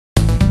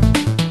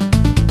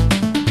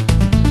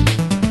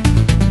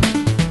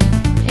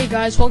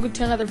guys, welcome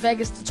to another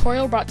Vegas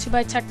tutorial brought to you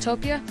by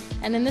Techtopia,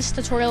 and in this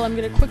tutorial I'm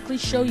going to quickly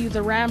show you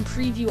the RAM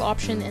preview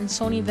option in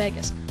Sony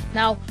Vegas.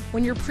 Now,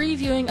 when you're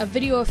previewing a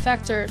video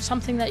effect or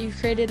something that you've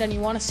created and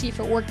you want to see if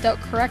it worked out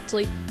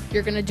correctly,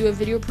 you're going to do a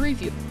video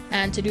preview.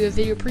 And to do a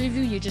video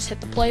preview, you just hit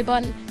the play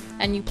button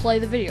and you play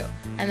the video,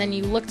 and then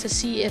you look to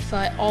see if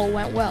it all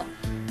went well.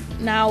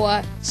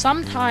 Now,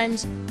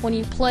 sometimes when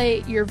you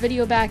play your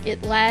video back,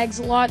 it lags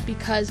a lot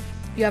because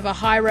you have a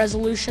high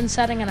resolution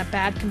setting and a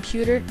bad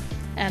computer,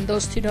 and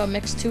those two don't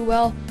mix too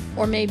well.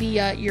 Or maybe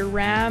your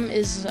RAM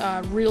is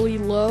really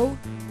low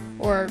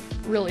or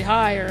really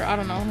high, or I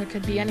don't know, it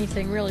could be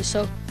anything really.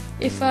 So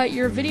if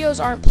your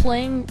videos aren't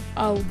playing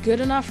good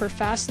enough or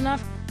fast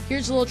enough,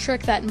 here's a little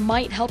trick that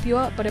might help you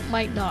out, but it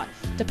might not,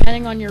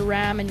 depending on your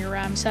RAM and your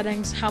RAM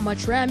settings, how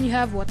much RAM you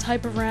have, what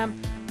type of RAM,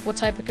 what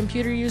type of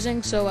computer you're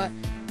using. So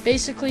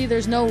basically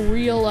there's no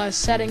real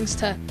settings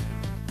to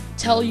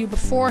tell you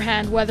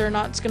beforehand whether or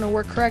not it's going to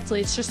work correctly.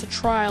 It's just a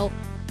trial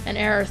and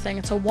error thing.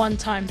 It's a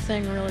one-time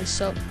thing really.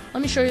 So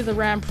let me show you the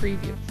RAM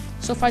preview.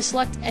 So if I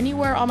select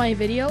anywhere on my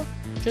video,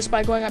 just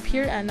by going up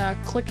here and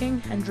clicking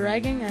and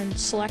dragging and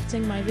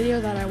selecting my video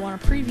that I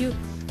want to preview,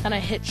 and I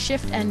hit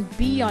Shift and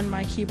B on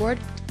my keyboard,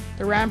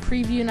 the RAM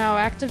preview now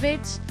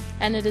activates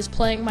and it is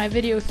playing my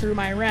video through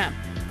my RAM.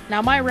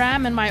 Now my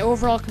RAM and my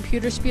overall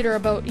computer speed are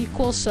about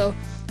equal, so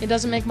it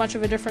doesn't make much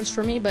of a difference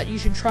for me, but you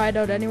should try it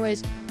out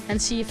anyways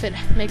and see if it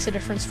makes a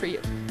difference for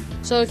you.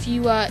 So if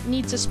you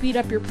need to speed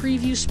up your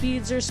preview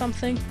speeds or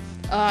something,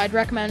 I'd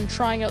recommend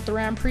trying out the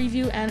RAM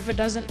preview, and if it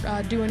doesn't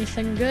do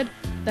anything good,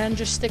 then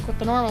just stick with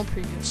the normal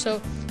preview.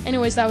 So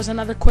anyways, that was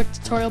another quick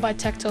tutorial by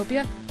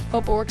Techtopia.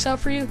 Hope it works out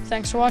for you.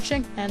 Thanks for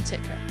watching, and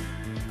take care.